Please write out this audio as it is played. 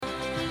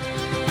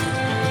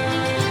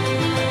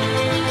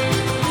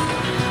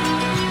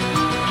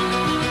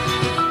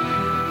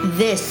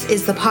This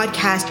is the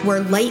podcast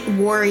where light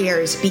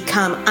warriors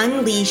become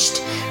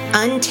unleashed,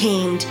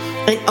 untamed,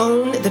 and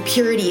own the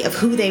purity of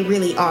who they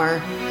really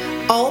are.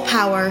 All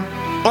power,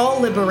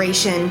 all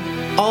liberation,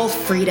 all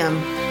freedom.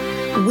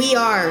 We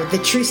are the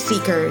truth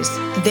seekers,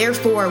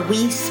 therefore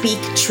we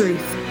speak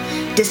truth.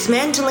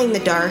 Dismantling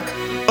the dark,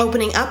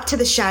 opening up to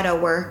the shadow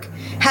work,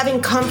 having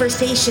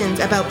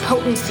conversations about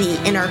potency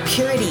in our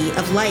purity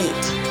of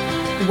light.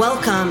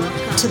 Welcome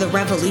to the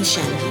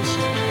revolution.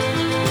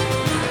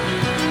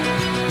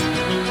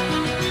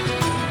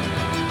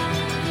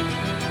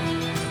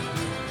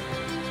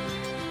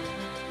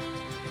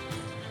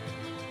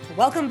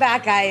 Welcome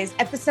back, guys.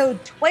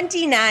 Episode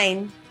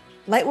 29,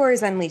 Light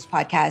Warriors Unleashed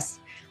podcast.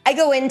 I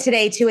go in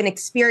today to an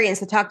experience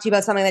to talk to you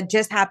about something that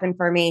just happened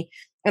for me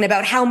and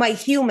about how my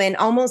human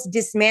almost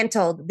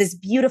dismantled this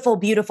beautiful,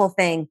 beautiful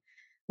thing.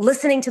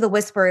 Listening to the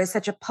whisper is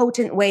such a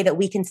potent way that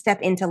we can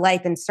step into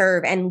life and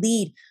serve and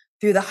lead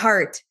through the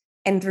heart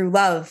and through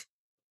love.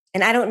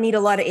 And I don't need a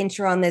lot of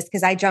intro on this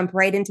because I jump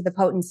right into the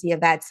potency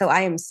of that. So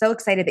I am so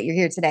excited that you're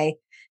here today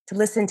to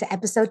listen to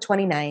episode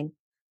 29,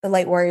 the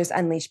Light Warriors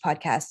Unleashed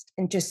podcast,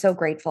 and just so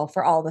grateful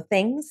for all the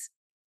things.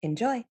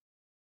 Enjoy.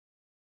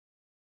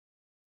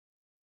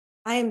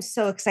 I am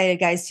so excited,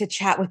 guys, to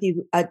chat with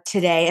you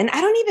today. And I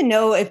don't even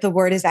know if the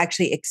word is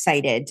actually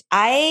excited.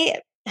 I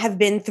have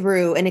been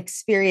through an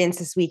experience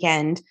this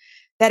weekend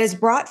that has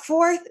brought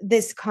forth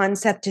this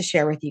concept to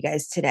share with you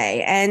guys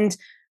today. And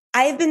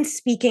I've been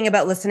speaking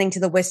about listening to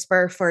the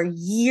whisper for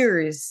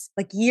years,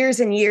 like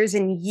years and years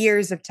and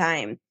years of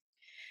time.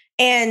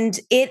 And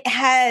it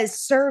has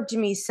served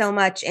me so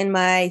much in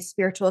my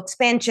spiritual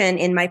expansion,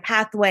 in my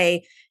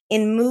pathway,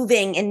 in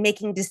moving and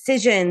making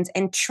decisions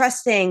and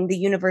trusting the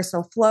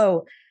universal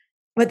flow.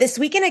 But this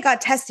weekend I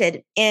got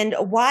tested. And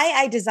why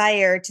I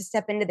desire to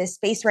step into this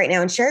space right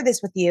now and share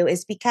this with you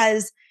is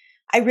because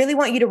I really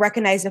want you to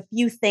recognize a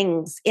few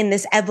things in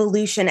this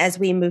evolution as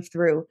we move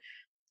through,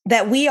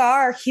 that we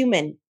are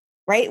human,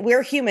 right?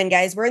 We're human,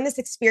 guys. We're in this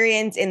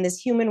experience, in this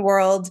human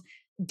world,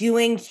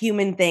 doing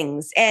human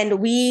things. And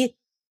we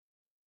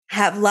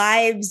have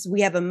lives,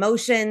 we have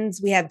emotions,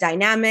 we have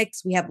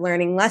dynamics, we have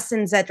learning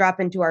lessons that drop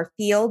into our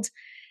field.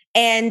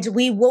 And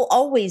we will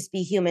always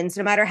be humans,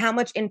 no matter how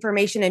much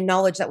information and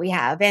knowledge that we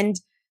have. And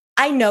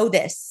I know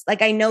this,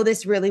 I know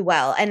this really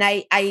well. And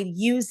I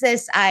use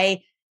this,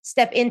 I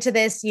step into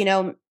this,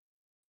 when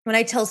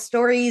I tell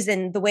stories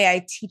and the way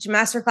I teach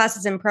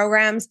masterclasses and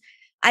programs,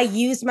 I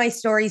use my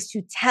stories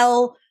to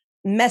tell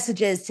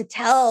messages, to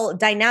tell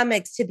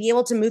dynamics, to be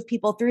able to move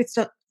people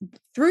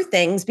through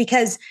things,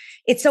 because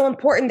it's so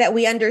important that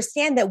we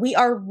understand that we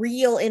are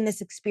real in this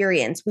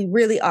experience. We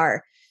really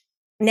are.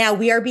 Now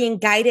we are being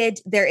guided.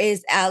 There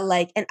is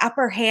an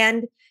upper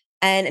hand,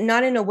 and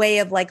not in a way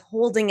of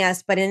holding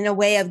us, but in a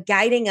way of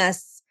guiding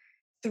us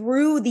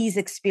through these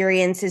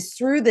experiences,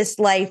 through this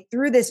life,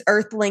 through this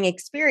earthling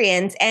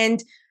experience.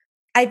 And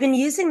I've been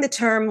using the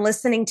term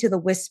listening to the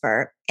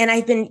whisper, and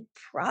I've been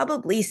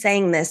probably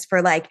saying this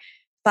for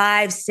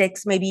 5,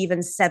 6, maybe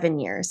even 7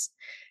 years.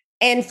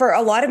 And for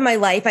a lot of my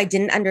life, I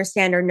didn't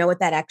understand or know what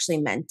that actually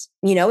meant.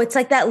 It's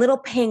like that little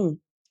ping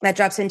that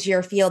drops into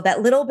your field,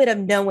 that little bit of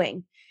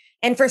knowing.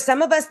 And for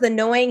some of us, the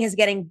knowing is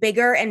getting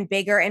bigger and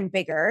bigger and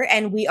bigger,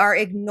 and we are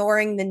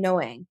ignoring the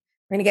knowing.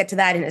 We're going to get to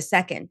that in a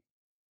second.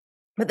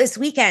 But this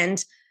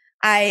weekend,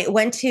 I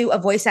went to a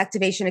voice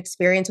activation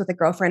experience with a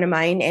girlfriend of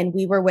mine, and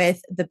we were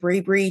with the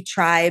Bribri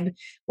tribe,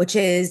 which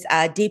is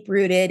a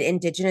deep-rooted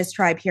indigenous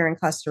tribe here in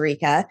Costa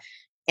Rica.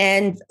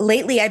 And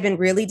lately, I've been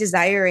really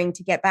desiring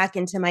to get back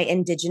into my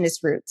indigenous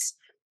roots.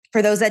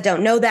 For those that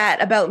don't know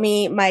that about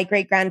me, my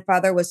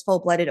great-grandfather was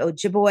full-blooded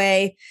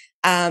Ojibwe.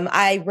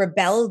 I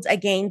rebelled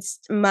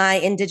against my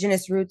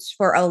indigenous roots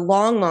for a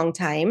long, long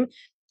time,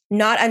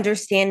 not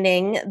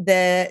understanding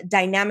the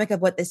dynamic of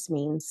what this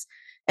means.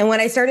 And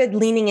when I started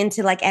leaning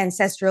into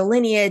ancestral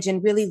lineage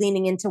and really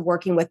leaning into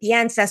working with the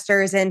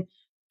ancestors and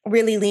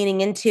really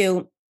leaning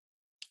into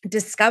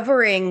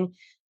discovering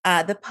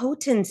the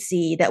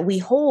potency that we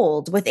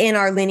hold within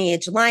our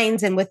lineage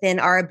lines and within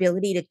our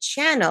ability to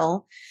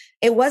channel,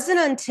 it wasn't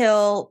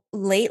until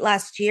late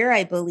last year,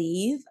 I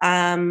believe,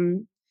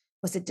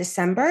 was it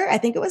December? I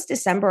think it was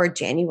December or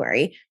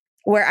January,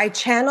 where I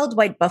channeled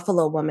White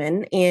Buffalo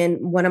Woman in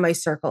one of my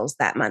circles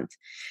that month.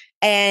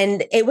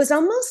 And it was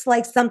almost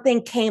like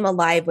something came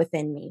alive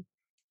within me.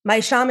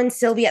 My shaman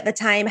Sylvia at the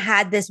time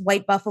had this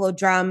white buffalo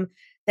drum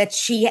that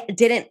she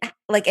didn't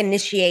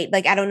initiate.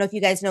 I don't know if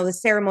you guys know the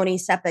ceremony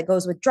stuff that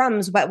goes with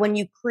drums, but when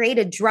you create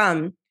a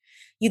drum,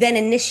 you then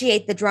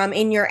initiate the drum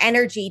in your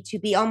energy to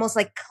be almost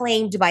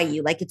claimed by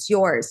you, it's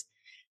yours.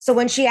 So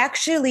when she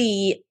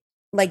actually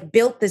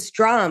built this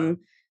drum,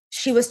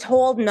 she was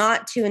told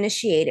not to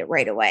initiate it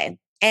right away.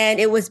 And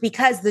it was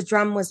because the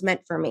drum was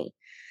meant for me.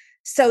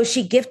 So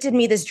she gifted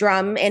me this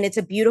drum, and it's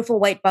a beautiful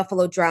white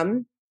buffalo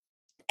drum.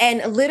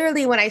 And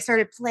literally when I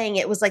started playing,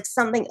 it was like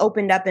something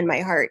opened up in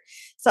my heart,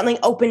 something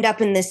opened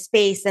up in this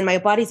space. And my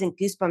body's in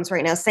goosebumps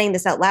right now saying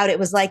this out loud. It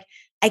was like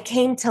I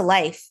came to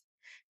life.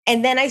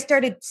 And then I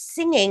started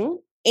singing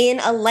in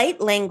a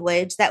light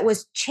language that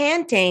was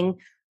chanting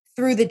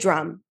through the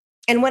drum.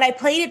 And when I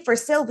played it for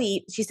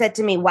Sylvie, she said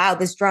to me, wow,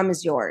 this drum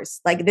is yours.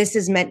 Like, this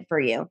is meant for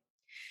you.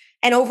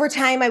 And over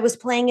time, I was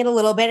playing it a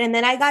little bit. And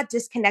then I got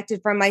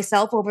disconnected from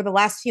myself over the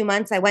last few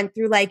months. I went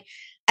through like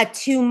a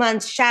 2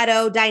 month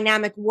shadow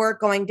dynamic work,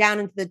 going down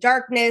into the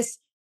darkness,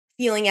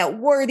 feeling out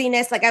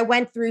worthiness. Like I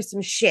went through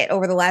some shit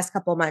over the last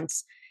couple of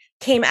months.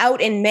 Came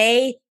out in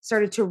May,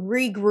 started to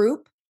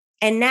regroup.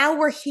 And now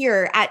we're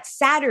here at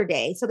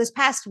Saturday. So this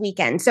past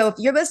weekend. So if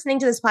you're listening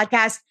to this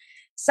podcast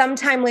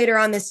sometime later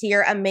on this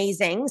year,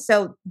 amazing.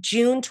 So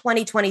June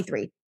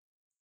 2023.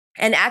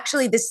 And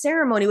actually, this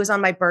ceremony was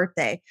on my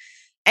birthday.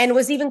 And it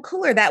was even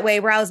cooler that way,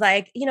 where I was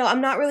like,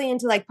 I'm not really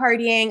into like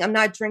partying. I'm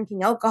not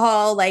drinking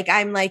alcohol.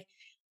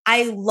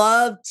 I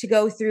love to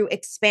go through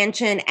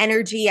expansion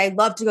energy. I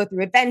love to go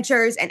through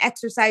adventures and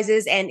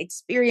exercises and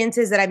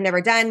experiences that I've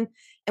never done.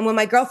 And when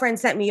my girlfriend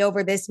sent me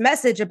over this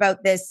message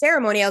about this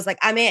ceremony, I was like,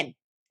 I'm in.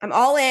 I'm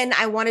all in.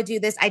 I want to do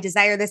this. I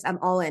desire this. I'm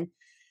all in.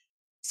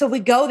 So we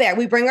go there.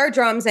 We bring our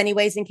drums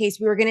anyways, in case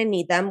we were going to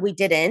need them. We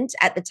didn't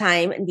at the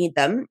time need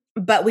them,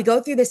 but we go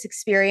through this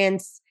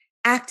experience,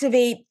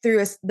 activate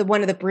through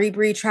one of the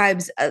Bree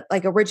tribes,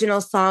 like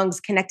original songs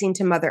connecting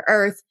to Mother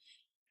Earth.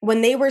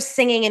 When they were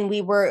singing and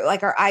we were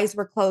like, our eyes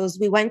were closed,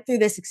 we went through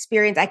this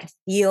experience. I could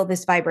feel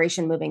this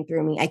vibration moving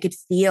through me. I could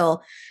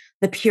feel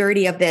the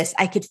purity of this.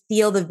 I could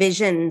feel the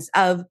visions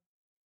of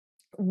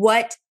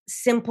what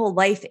simple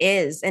life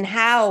is and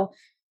how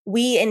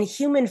we in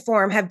human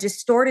form have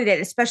distorted it,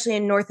 especially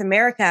in North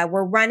America.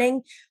 We're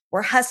running,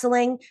 we're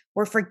hustling,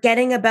 we're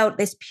forgetting about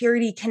this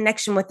purity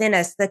connection within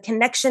us, the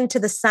connection to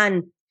the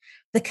sun,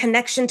 the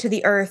connection to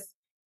the earth,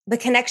 the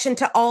connection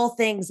to all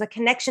things, the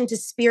connection to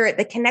spirit,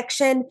 the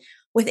connection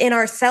within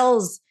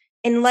ourselves.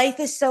 And life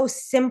is so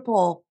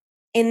simple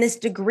in this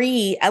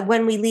degree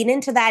when we lean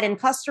into that. And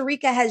Costa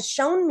Rica has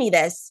shown me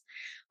this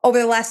over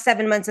the last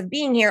 7 months of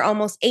being here,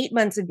 almost 8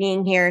 months of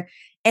being here,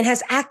 and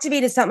has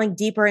activated something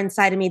deeper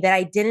inside of me that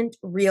I didn't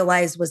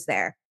realize was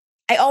there.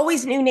 I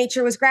always knew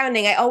nature was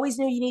grounding. I always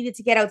knew you needed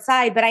to get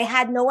outside, but I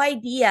had no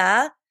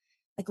idea,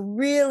 like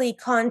really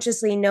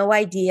consciously no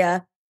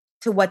idea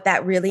to what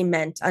that really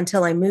meant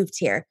until I moved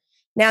here.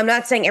 Now, I'm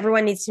not saying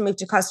everyone needs to move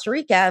to Costa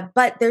Rica,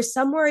 but there's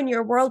somewhere in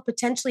your world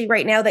potentially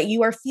right now that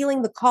you are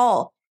feeling the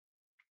call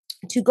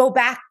to go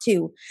back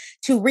to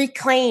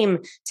reclaim,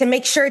 to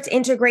make sure it's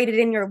integrated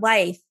in your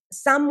life.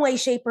 Some way,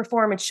 shape, or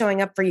form, it's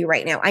showing up for you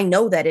right now. I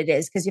know that it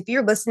is, because if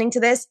you're listening to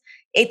this,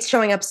 it's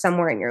showing up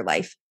somewhere in your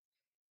life.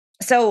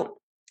 So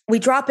we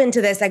drop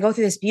into this. I go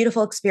through this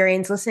beautiful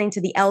experience listening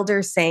to the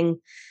elders sing.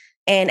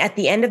 And at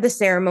the end of the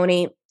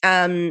ceremony,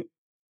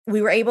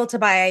 we were able to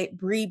buy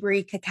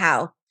Brie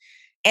cacao.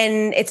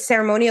 And it's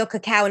ceremonial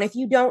cacao. And if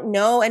you don't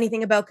know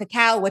anything about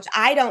cacao, which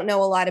I don't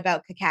know a lot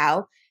about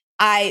cacao,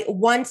 I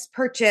once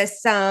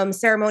purchased some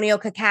ceremonial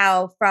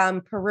cacao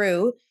from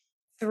Peru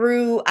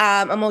through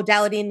a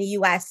modality in the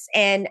US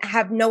and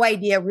have no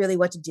idea really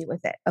what to do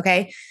with it.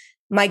 Okay.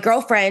 My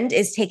girlfriend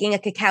is taking a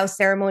cacao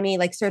ceremony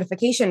like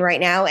certification right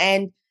now.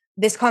 And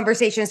this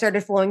conversation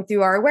started flowing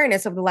through our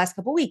awareness over the last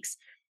couple of weeks.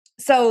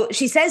 So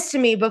she says to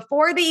me,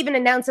 before they even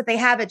announce that they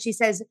have it, she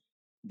says,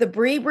 the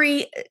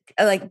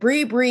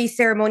Brie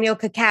ceremonial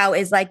cacao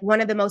is like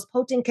one of the most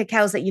potent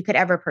cacaos that you could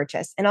ever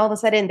purchase. And all of a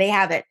sudden they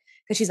have it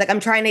because she's like, I'm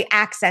trying to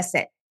access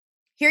it.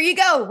 Here you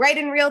go, right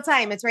in real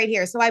time. It's right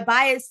here. So I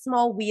buy a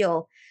small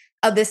wheel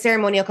of this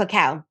ceremonial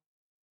cacao.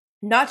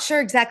 Not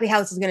sure exactly how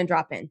this is going to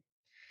drop in.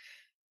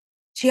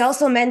 She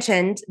also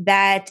mentioned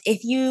that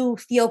if you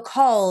feel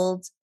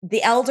called,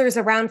 the elder's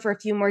around for a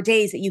few more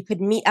days, that you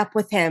could meet up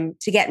with him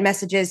to get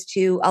messages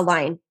to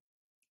align.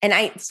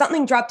 And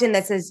something dropped in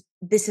that says,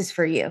 this is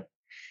for you.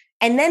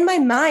 And then my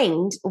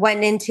mind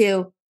went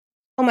into,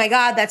 oh my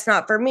God, that's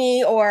not for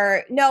me.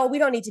 Or no, we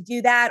don't need to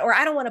do that. Or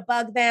I don't want to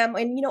bug them.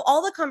 And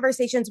all the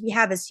conversations we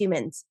have as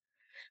humans.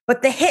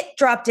 But the hit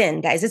dropped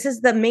in, guys. This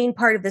is the main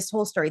part of this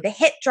whole story. The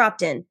hit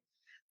dropped in.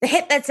 The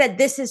hit that said,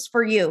 this is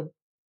for you.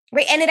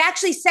 Right. And it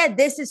actually said,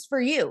 this is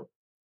for you.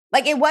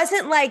 Like, it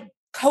wasn't like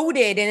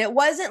coded, and it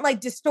wasn't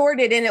like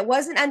distorted, and it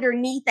wasn't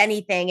underneath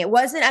anything. It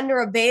wasn't under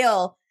a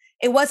veil.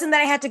 It wasn't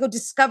that I had to go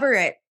discover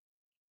it.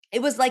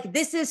 It was like,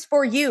 this is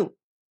for you.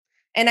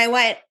 And I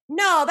went,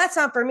 no, that's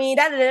not for me.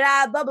 Da, da, da,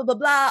 da, blah, blah, blah,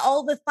 blah.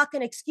 All the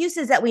fucking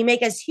excuses that we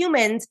make as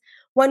humans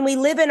when we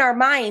live in our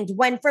mind,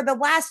 when for the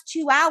last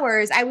 2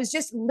 hours, I was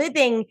just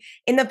living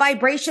in the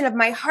vibration of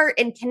my heart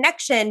and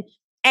connection.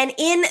 And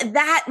in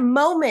that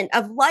moment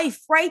of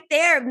life right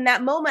there, in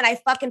that moment, I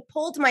fucking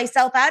pulled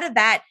myself out of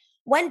that,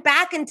 went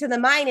back into the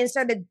mind and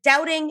started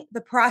doubting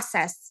the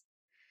process.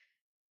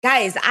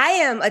 Guys, I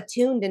am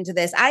attuned into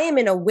this. I am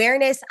in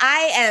awareness.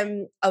 I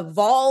am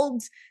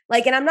evolved.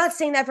 And I'm not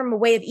saying that from a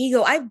way of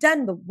ego. I've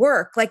done the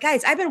work.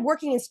 Guys, I've been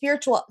working in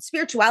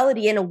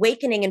spirituality and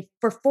awakening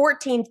for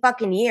 14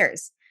 fucking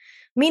years.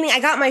 Meaning I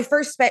got my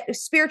first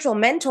spiritual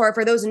mentor,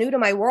 for those new to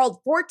my world,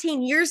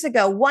 14 years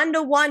ago,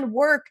 one-to-one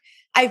work.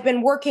 I've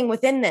been working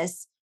within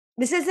this.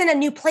 This isn't a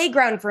new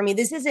playground for me.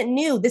 This isn't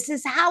new. This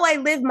is how I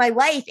live my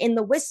life in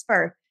the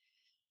whisper.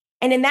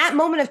 And in that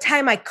moment of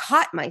time, I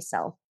caught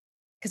myself.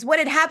 Because what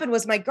had happened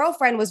was my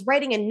girlfriend was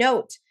writing a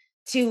note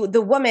to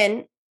the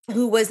woman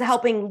who was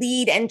helping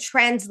lead and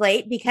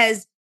translate,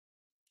 because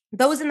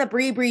those in the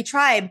Bree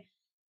tribe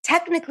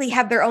technically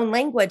have their own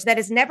language that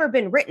has never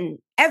been written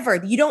ever.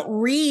 You don't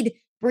read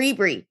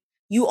Bree.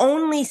 You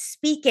only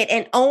speak it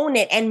and own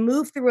it and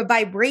move through a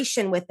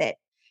vibration with it.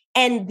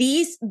 And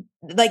these,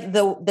 like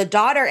the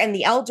daughter and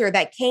the elder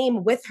that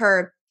came with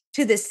her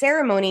to this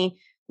ceremony,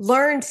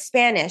 learned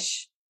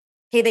Spanish.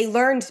 Okay, they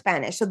learned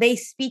Spanish. So they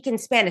speak in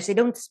Spanish. They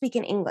don't speak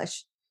in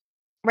English.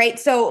 Right.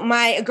 So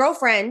my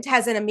girlfriend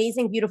has an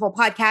amazing, beautiful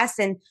podcast,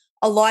 and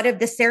a lot of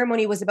the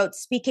ceremony was about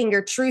speaking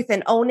your truth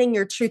and owning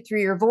your truth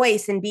through your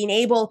voice and being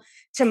able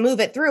to move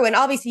it through. And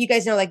obviously, you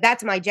guys know, like,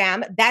 that's my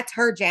jam. That's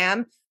her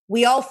jam.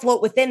 We all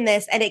float within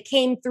this. And it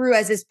came through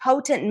as this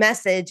potent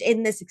message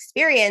in this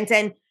experience.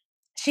 And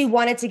she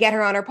wanted to get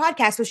her on her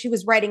podcast. So she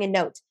was writing a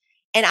note.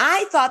 And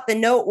I thought the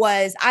note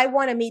was, I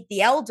want to meet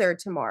the elder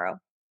tomorrow.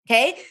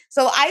 Okay.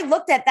 So I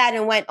looked at that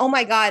and went, oh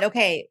my God,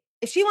 okay,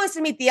 if she wants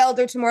to meet the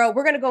elder tomorrow,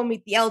 we're going to go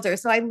meet the elder.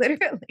 So I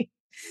literally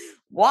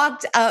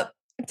walked up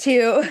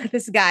to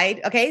this guide.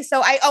 Okay.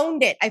 So I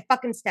owned it. I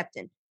fucking stepped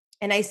in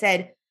and I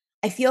said,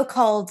 I feel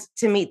called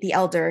to meet the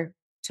elder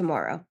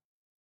tomorrow.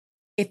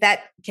 If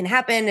that can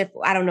happen, if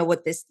I don't know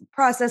what this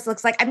process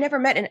looks like, I've never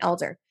met an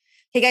elder.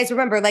 Okay, guys,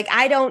 remember, like,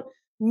 I don't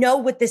know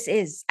what this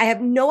is. I have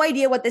no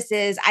idea what this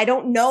is. I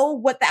don't know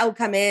what the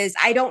outcome is.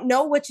 I don't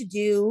know what to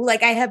do.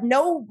 Like, I have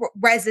no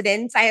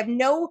residence. I have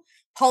no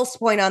pulse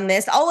point on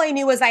this. All I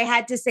knew was I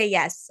had to say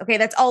yes. Okay,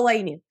 that's all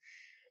I knew.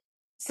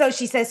 So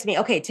she says to me,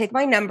 okay, take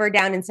my number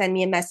down and send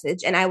me a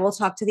message, and I will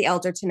talk to the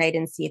elder tonight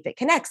and see if it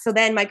connects. So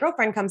then my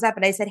girlfriend comes up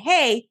and I said,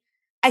 hey,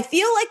 I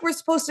feel like we're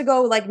supposed to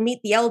go like meet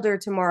the elder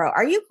tomorrow.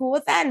 Are you cool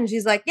with that? And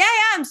she's like, yeah,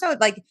 I'm so,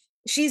 like,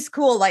 she's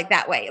cool like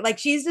that way. Like,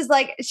 she's just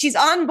like, she's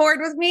on board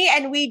with me.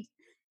 And we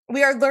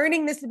are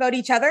learning this about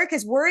each other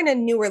because we're in a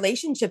new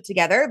relationship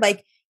together.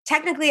 Like,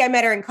 technically I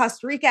met her in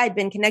Costa Rica. I'd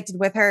been connected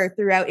with her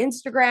throughout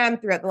Instagram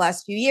throughout the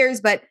last few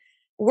years, but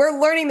we're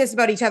learning this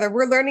about each other.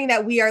 We're learning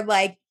that we are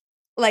like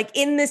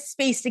in this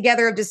space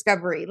together of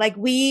discovery. Like,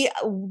 we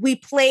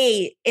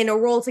play in a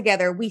role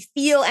together. We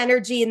feel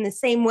energy in the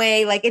same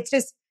way. Like,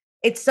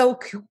 it's so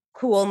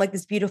cool and like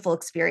this beautiful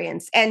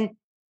experience. And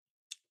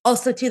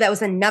also too, that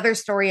was another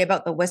story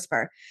about the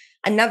whisper,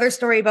 another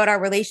story about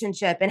our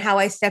relationship and how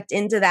I stepped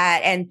into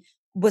that and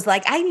was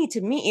like, I need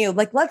to meet you.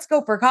 Like, let's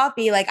go for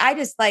coffee. Like, I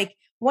just, like,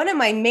 one of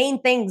my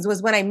main things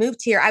was when I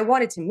moved here, I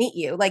wanted to meet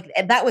you. Like,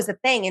 that was a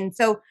thing. And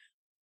so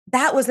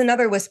that was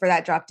another whisper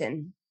that dropped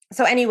in.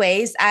 So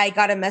anyways, I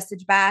got a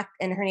message back,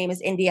 and her name is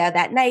India,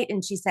 that night.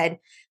 And she said,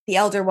 the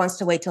elder wants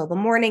to wait till the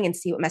morning and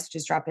see what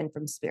messages drop in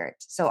from spirit.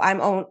 So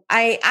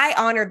I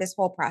honor this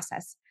whole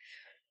process.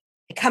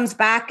 It comes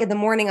back in the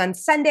morning on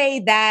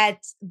Sunday that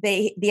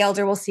the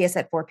elder will see us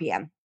at 4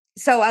 p.m.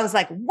 So I was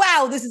like,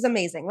 wow, this is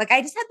amazing. Like,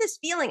 I just had this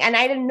feeling and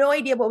I had no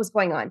idea what was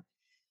going on.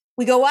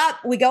 We go up,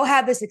 we go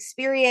have this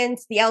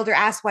experience. The elder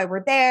asked why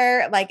we're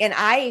there. Like, and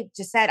I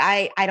just said,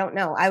 I don't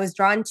know. I was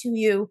drawn to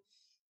you.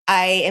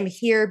 I am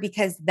here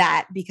because of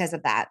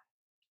that.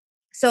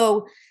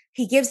 So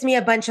he gives me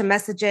a bunch of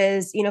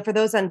messages. You know, for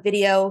those on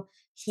video,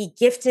 he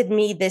gifted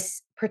me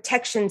this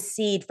protection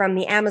seed from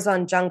the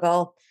Amazon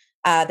jungle.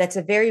 That's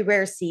a very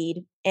rare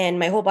seed. And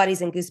my whole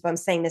body's in goosebumps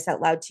saying this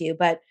out loud to you.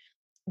 But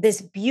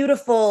this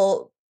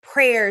beautiful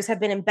prayers have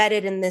been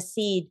embedded in this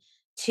seed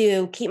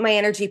to keep my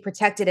energy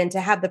protected and to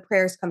have the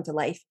prayers come to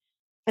life.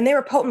 And they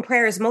were potent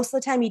prayers. Most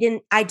of the time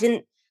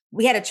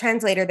we had a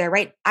translator there,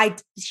 right?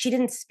 She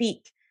didn't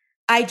speak.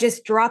 I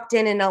just dropped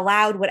in and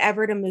allowed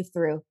whatever to move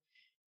through.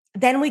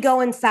 Then we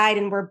go inside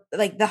and we're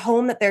like the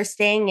home that they're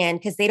staying in,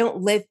 because they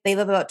live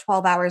about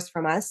 12 hours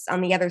from us on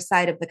the other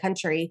side of the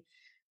country.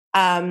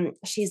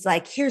 She's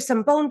like, here's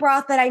some bone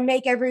broth that I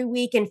make every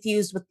week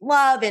infused with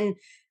love. And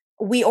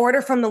we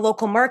order from the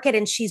local market,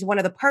 and she's one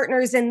of the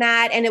partners in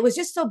that. And it was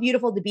just so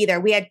beautiful to be there.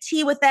 We had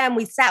tea with them.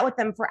 We sat with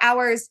them for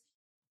hours.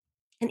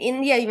 And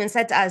India even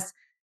said to us,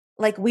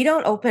 like, we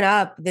don't open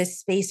up this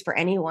space for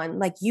anyone.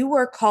 Like, you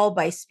were called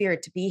by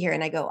spirit to be here.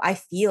 And I go, I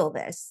feel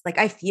this. Like,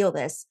 I feel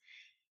this.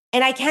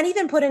 And I can't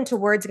even put into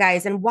words,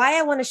 guys. And why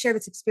I want to share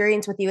this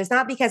experience with you is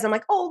not because I'm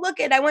like, oh, look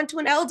it, I went to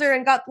an elder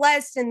and got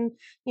blessed. And,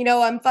 you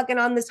know, I'm fucking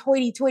on this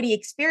hoity-toity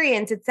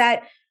experience. It's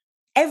that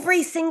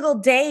every single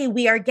day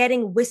we are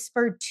getting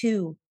whispered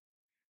to.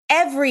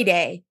 Every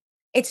day.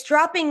 It's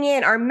dropping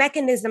in our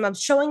mechanism of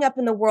showing up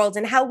in the world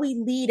and how we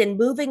lead and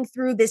moving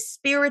through this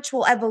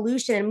spiritual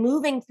evolution and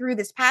moving through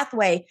this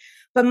pathway.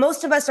 But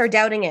most of us are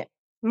doubting it.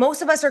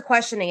 Most of us are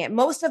questioning it.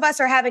 Most of us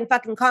are having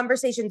fucking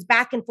conversations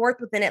back and forth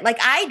within it, like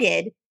I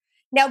did.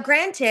 Now,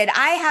 granted,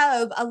 I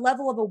have a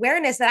level of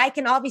awareness that I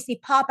can obviously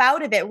pop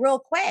out of it real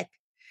quick.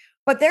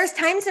 But there's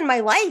times in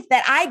my life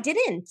that I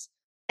didn't.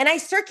 And I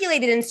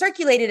circulated and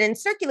circulated and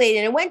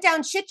circulated and went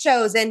down shit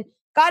shows and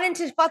got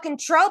into fucking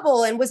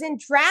trouble and was in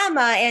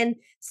drama and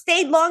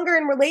stayed longer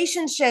in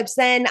relationships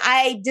than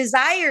I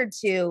desired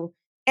to.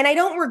 And I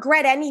don't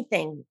regret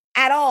anything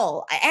at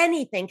all,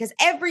 anything, because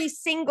every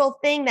single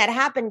thing that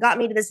happened got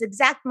me to this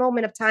exact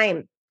moment of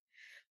time.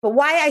 But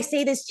why I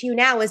say this to you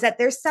now is that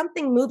there's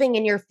something moving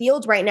in your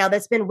field right now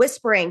that's been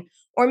whispering,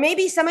 or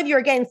maybe some of you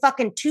are getting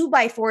fucking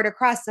 2x4'd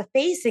across the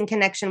face in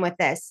connection with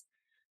this,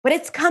 but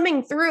it's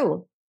coming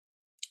through.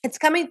 It's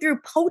coming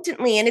through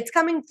potently, and it's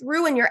coming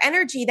through in your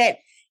energy that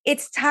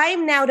it's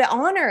time now to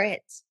honor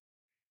it.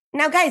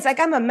 Now, guys, like,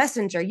 I'm a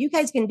messenger. You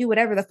guys can do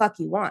whatever the fuck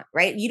you want,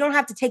 right? You don't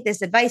have to take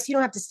this advice. You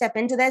don't have to step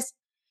into this.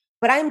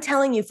 But I'm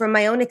telling you from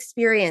my own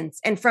experience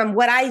and from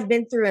what I've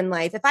been through in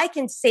life, if I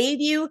can save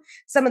you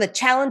some of the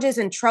challenges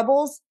and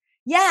troubles,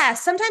 yeah,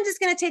 sometimes it's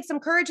going to take some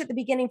courage at the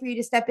beginning for you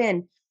to step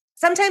in.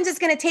 Sometimes it's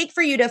going to take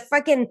for you to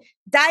fucking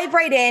dive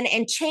right in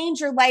and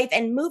change your life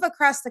and move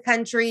across the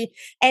country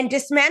and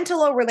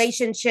dismantle a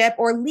relationship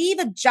or leave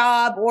a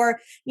job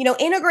or,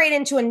 integrate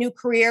into a new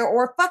career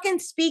or fucking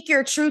speak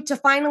your truth to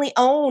finally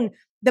own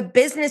the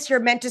business you're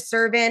meant to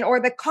serve in or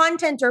the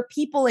content or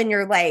people in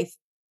your life.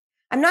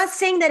 I'm not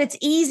saying that it's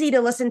easy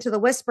to listen to the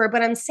whisper,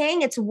 but I'm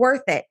saying it's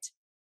worth it.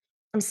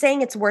 I'm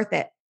saying it's worth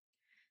it.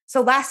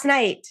 So last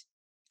night,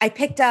 I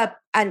picked up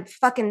a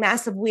fucking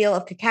massive wheel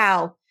of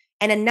cacao,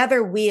 and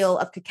another wheel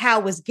of cacao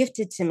was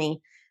gifted to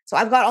me. So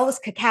I've got all this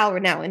cacao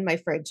right now in my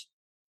fridge.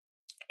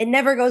 It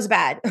never goes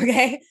bad,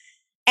 okay?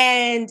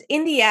 And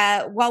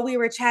India, while we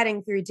were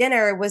chatting through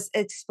dinner, was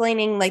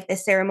explaining like the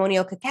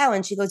ceremonial cacao.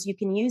 And she goes, you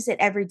can use it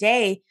every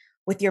day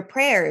with your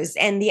prayers.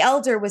 And the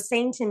elder was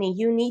saying to me,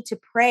 you need to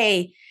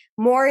pray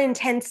more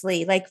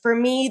intensely. Like for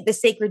me, the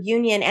sacred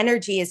union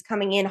energy is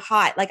coming in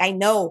hot. Like I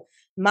know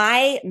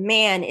my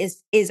man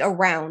is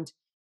around,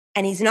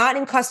 and he's not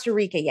in Costa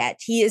Rica yet.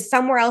 He is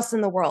somewhere else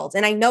in the world.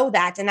 And I know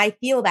that, and I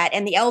feel that.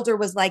 And the elder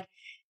was like,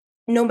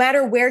 no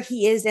matter where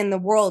he is in the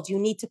world, you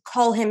need to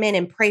call him in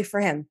and pray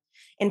for him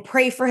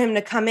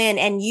to come in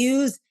and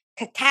use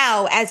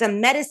cacao as a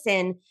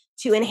medicine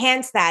to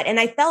enhance that. And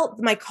I felt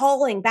my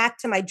calling back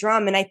to my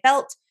drum, and I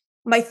felt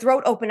my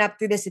throat open up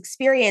through this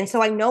experience.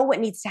 So I know what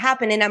needs to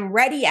happen. And I'm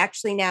ready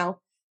actually now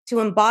to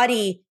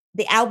embody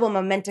the album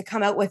I'm meant to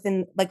come out with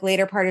in like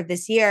later part of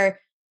this year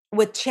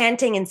with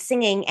chanting and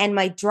singing and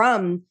my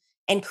drum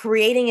and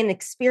creating an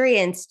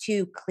experience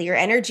to clear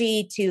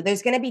energy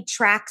there's going to be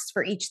tracks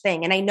for each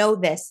thing. And I know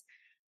this.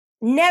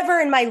 Never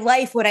in my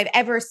life would I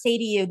ever say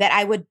to you that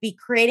I would be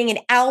creating an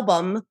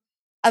album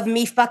of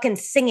me fucking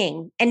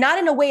singing, and not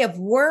in a way of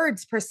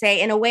words per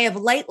se, in a way of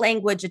light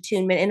language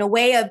attunement, in a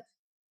way of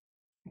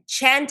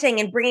chanting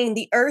and bringing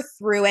the earth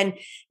through and,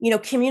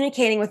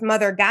 communicating with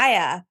Mother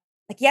Gaia.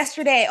 Like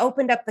yesterday, I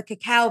opened up the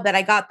cacao that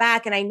I got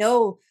back, and I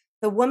know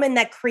the woman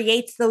that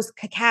creates those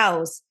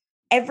cacaos,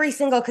 every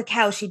single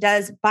cacao she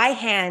does by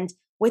hand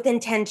with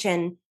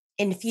intention,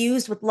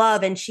 infused with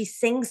love, and she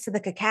sings to the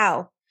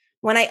cacao.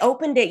 When I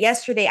opened it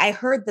yesterday, I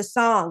heard the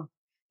song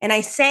and I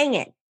sang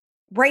it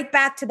right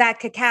back to that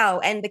cacao.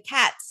 And the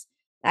cats,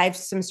 I have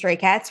some stray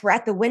cats, were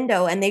at the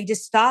window, and they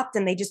just stopped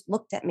and they just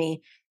looked at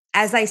me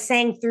as I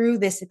sang through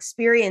this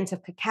experience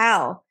of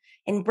cacao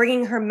and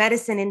bringing her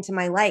medicine into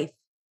my life.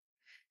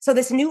 So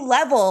this new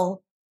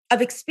level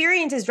of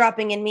experience is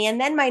dropping in me.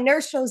 And then my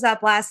nurse shows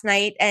up last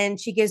night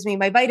and she gives me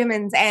my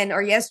vitamins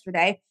or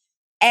yesterday.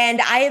 And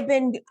I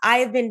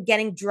have been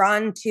getting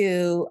drawn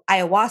to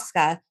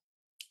ayahuasca.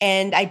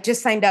 And I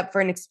just signed up for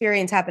an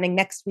experience happening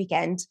next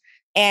weekend.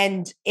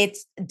 And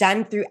it's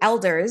done through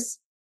elders,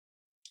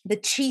 the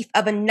chief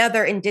of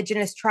another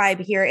indigenous tribe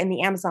here in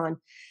the Amazon.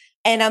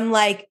 And I'm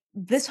like,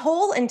 this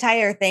whole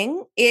entire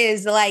thing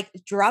is like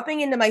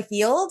dropping into my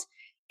field.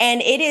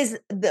 And it is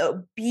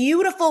the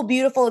beautiful,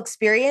 beautiful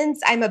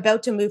experience I'm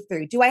about to move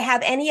through. Do I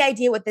have any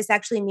idea what this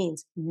actually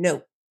means?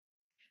 No.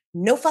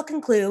 No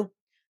fucking clue.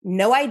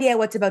 No idea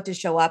what's about to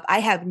show up. I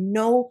have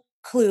no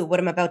clue what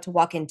I'm about to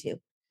walk into.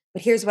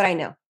 But here's what I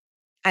know.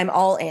 I'm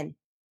all in.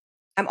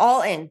 I'm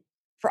all in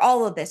for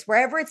all of this.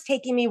 Wherever it's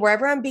taking me,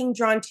 wherever I'm being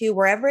drawn to,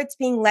 wherever it's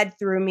being led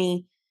through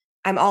me,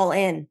 I'm all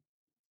in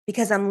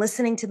because I'm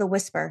listening to the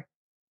whisper.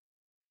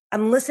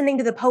 I'm listening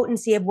to the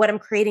potency of what I'm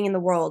creating in the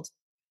world.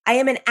 I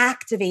am an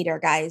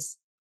activator, guys.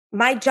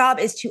 My job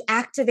is to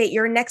activate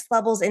your next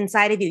levels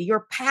inside of you,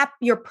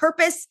 your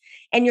purpose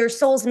and your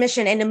soul's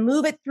mission, and to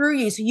move it through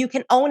you so you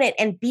can own it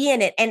and be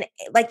in it and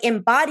like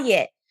embody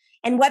it.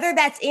 And whether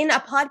that's in a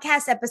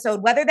podcast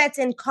episode, whether that's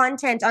in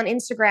content on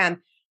Instagram,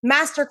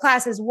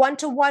 masterclasses,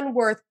 one-to-one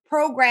worth,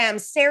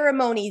 programs,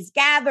 ceremonies,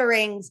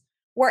 gatherings,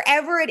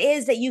 wherever it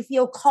is that you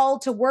feel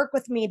called to work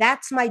with me,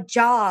 that's my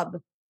job.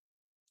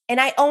 And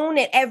I own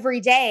it every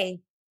day.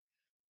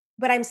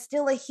 But I'm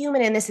still a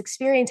human in this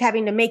experience,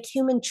 having to make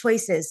human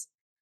choices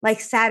like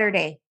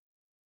Saturday.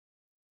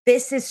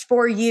 This is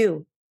for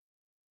you,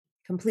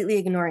 completely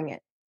ignoring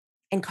it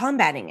and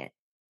combating it.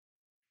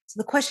 So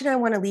the question I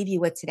want to leave you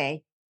with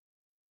today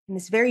in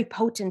this very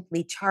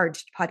potently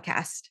charged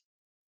podcast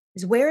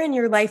is, where in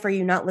your life are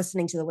you not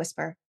listening to the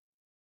whisper?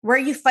 Where are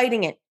you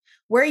fighting it?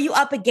 Where are you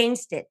up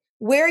against it?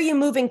 Where are you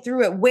moving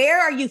through it?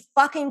 Where are you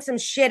fucking some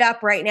shit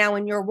up right now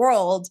in your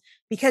world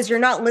because you're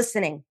not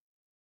listening?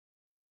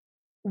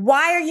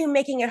 Why are you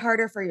making it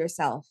harder for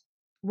yourself?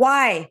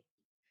 Why?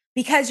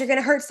 Because you're going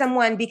to hurt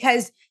someone,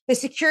 because the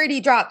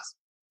security drops,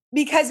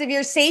 because of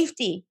your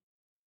safety.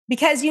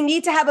 because you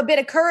need to have a bit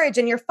of courage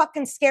and you're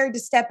fucking scared to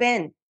step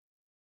in.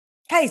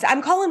 Guys,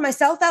 I'm calling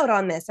myself out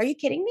on this. Are you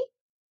kidding me?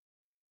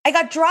 I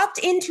got dropped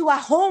into a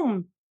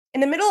home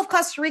in the middle of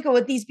Costa Rica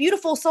with these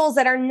beautiful souls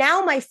that are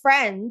now my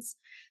friends,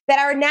 that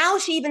are now,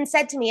 she even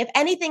said to me, if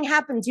anything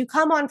happens, you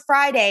come on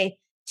Friday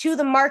to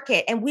the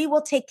market and we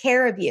will take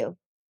care of you.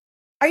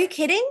 Are you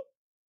kidding?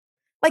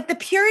 Like the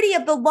purity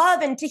of the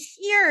love, and to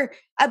hear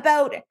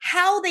about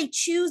how they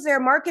choose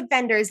their market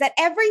vendors, that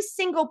every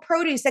single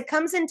produce that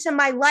comes into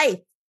my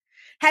life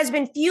has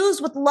been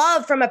fused with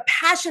love from a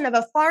passion of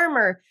a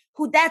farmer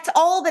who that's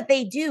all that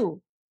they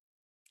do,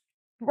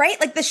 right?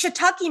 Like the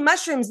shiitake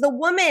mushrooms, the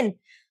woman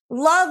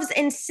loves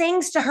and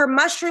sings to her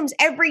mushrooms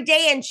every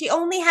day, and she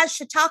only has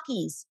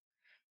shiitakes,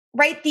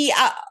 right?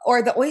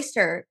 Or the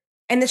oyster,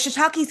 and the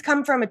shiitakes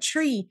come from a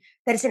tree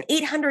that is an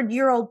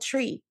 800-year-old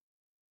tree.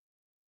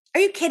 Are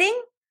you kidding?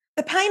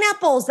 The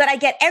pineapples that I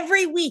get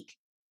every week,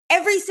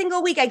 every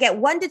single week, I get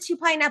 1 to 2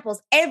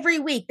 pineapples every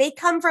week. They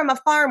come from a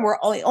farm where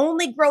I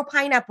only grow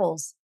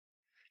pineapples,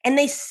 and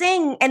they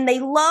sing and they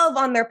love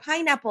on their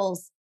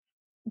pineapples.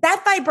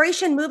 That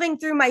vibration moving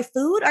through my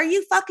food. Are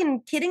you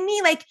fucking kidding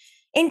me? Like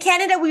in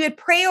Canada, we would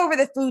pray over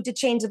the food to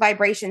change the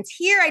vibrations.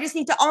 Here, I just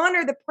need to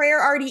honor the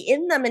prayer already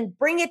in them and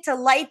bring it to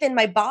life in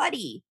my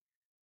body.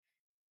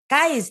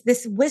 Guys,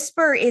 this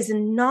whisper is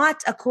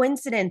not a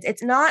coincidence.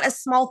 It's not a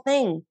small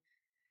thing.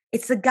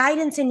 It's the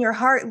guidance in your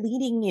heart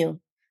leading you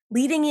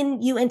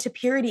into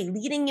purity,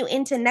 leading you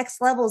into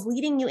next levels,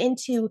 leading you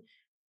into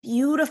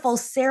beautiful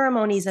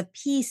ceremonies of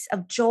peace,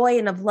 of joy,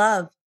 and of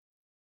love.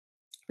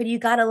 But you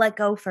got to let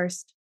go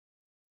first.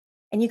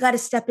 And you got to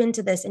step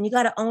into this, and you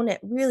got to own it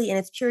really in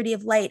its purity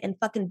of light, and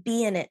fucking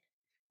be in it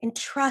and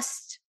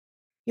trust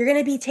you're going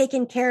to be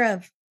taken care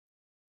of.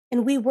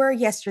 And we were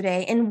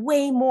yesterday, and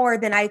way more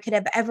than I could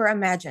have ever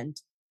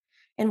imagined,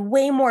 and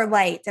way more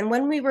light. And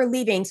when we were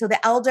leaving, so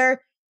the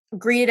elder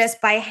greeted us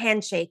by a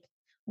handshake.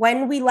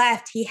 When we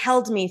left, he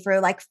held me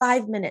for like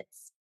 5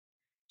 minutes,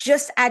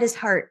 just at his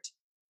heart.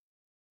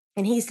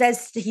 And he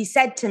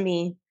said to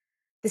me,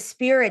 the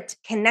spirit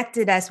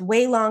connected us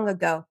way long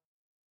ago.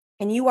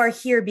 And you are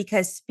here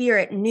because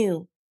spirit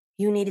knew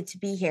you needed to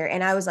be here.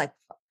 And I was like,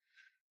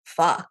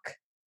 fuck,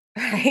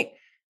 right?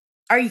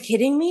 Are you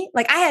kidding me?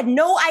 Like I had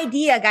no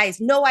idea, guys,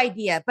 no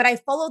idea. But I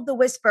followed the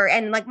whisper,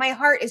 and like my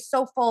heart is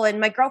so full. And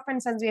my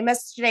girlfriend sends me a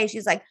message today.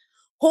 She's like,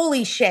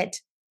 holy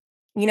shit.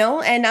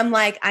 And I'm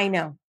like, I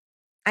know.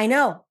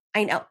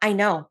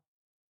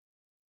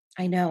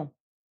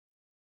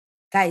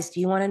 Guys, do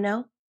you want to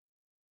know?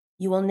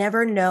 You will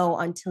never know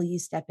until you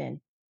step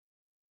in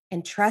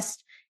and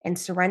trust and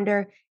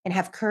surrender and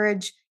have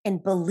courage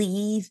and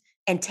believe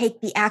and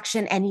take the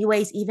action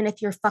anyways, even if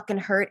you're fucking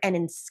hurt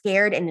and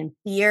scared and in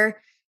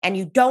fear and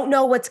you don't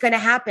know what's going to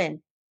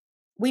happen.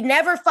 We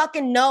never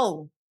fucking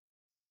know.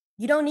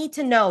 You don't need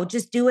to know.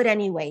 Just do it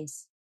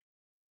anyways.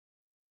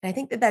 And I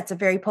think that that's a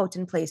very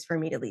potent place for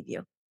me to leave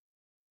you.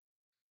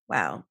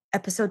 Wow.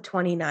 Episode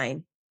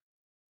 29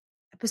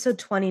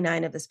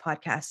 of this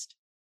podcast.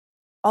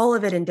 All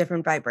of it in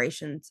different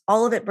vibrations,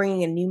 all of it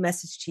bringing a new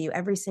message to you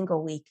every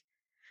single week,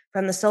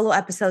 from the solo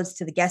episodes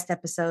to the guest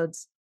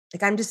episodes.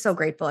 Like, I'm just so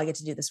grateful I get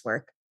to do this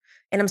work.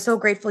 And I'm so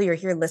grateful you're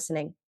here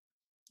listening.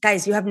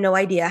 Guys, you have no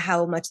idea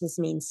how much this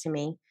means to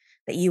me,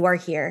 that you are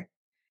here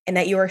and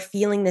that you are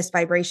feeling this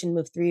vibration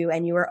move through you,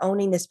 and you are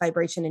owning this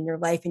vibration in your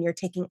life, and you're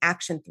taking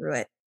action through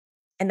it.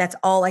 And that's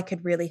all I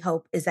could really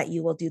hope, is that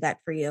you will do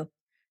that for you,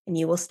 and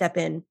you will step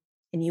in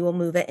and you will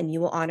move it and you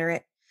will honor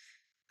it.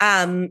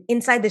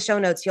 Inside the show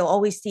notes, you'll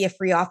always see a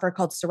free offer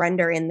called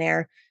Surrender in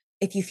there.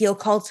 If you feel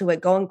called to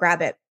it, go and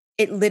grab it.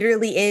 It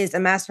literally is a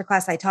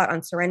masterclass I taught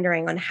on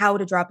surrendering, on how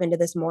to drop into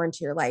this more into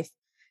your life.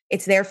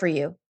 It's there for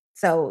you.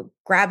 So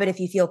grab it if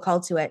you feel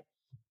called to it.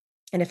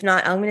 And if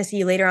not, I'm going to see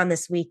you later on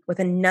this week with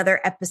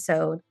another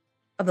episode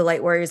of the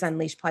Light Warriors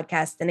Unleashed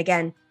podcast. And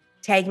again,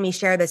 tag me,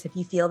 share this if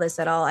you feel this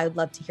at all. I would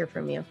love to hear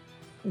from you,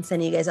 and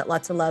send you guys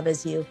lots of love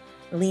as you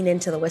lean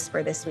into the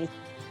whisper this week.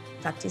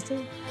 Talk to you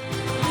soon.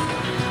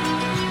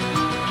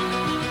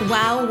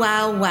 Wow,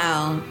 wow,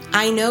 wow.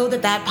 I know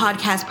that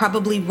podcast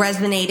probably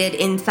resonated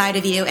inside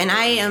of you, and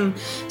I am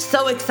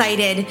so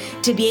excited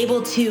to be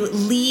able to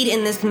lead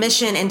in this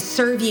mission and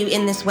serve you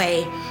in this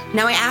way.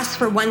 Now I ask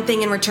for one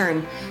thing in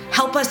return.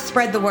 Help us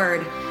spread the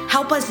word.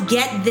 Help us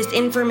get this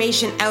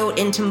information out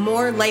into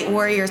more light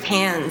warriors'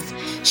 hands.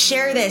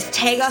 Share this,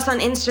 tag us on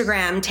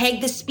Instagram, tag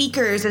the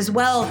speakers as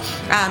well,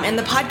 and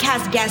the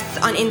podcast guests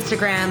on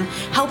Instagram.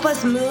 Help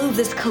us move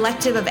this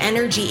collective of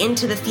energy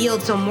into the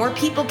field so more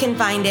people can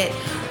find it,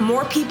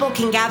 more people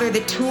can gather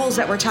the tools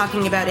that we're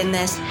talking about in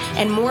this,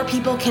 and more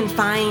people can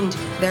find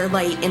their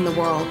light in the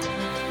world.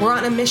 We're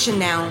on a mission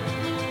now.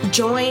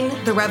 Join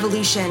the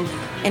revolution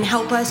and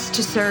help us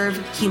to serve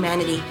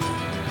humanity.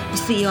 We'll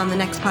see you on the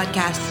next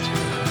podcast.